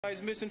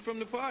Is missing from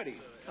the party.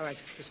 All right,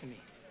 listen to me.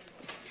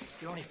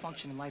 Your only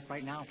function in life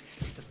right now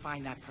is to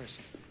find that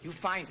person. You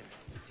find her.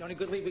 It's the only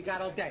good lead we got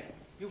all day.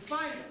 You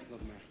find her.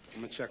 Look, man, I'm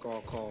gonna check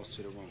all calls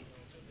to the room.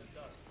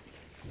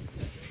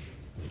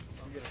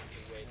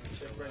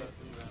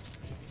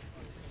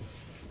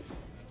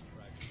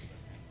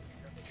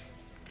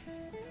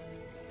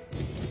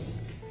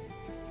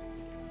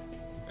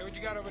 Hey, what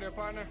you got over there,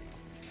 partner?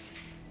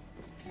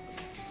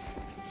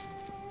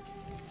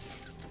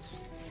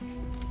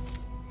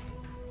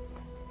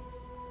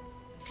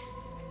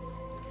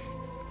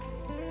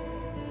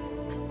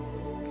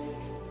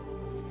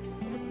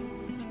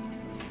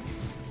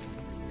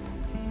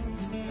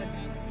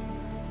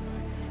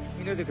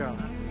 You knew the girl,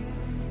 huh?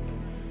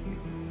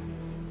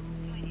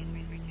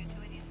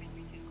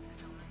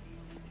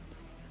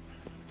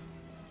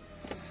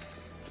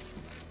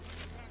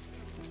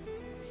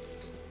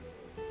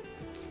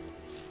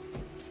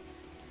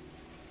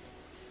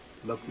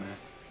 Look, man.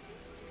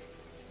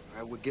 All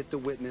right, we'll get the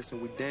witness,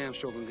 and we damn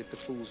sure gonna get the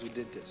fools who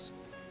did this.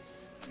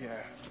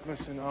 Yeah.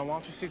 Listen, why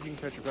don't you see if you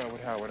can catch a girl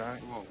with Howard, all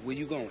right? Whoa, where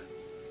you going?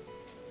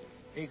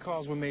 8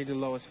 calls were made to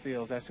Lois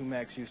Fields. That's who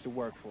Max used to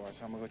work for,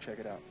 so I'm gonna go check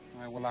it out.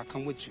 All right, well, I'll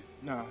come with you.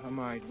 No, I'm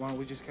all right. Why don't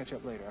we just catch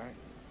up later, all right?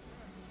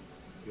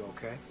 You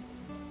okay?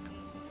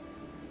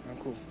 I'm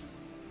cool.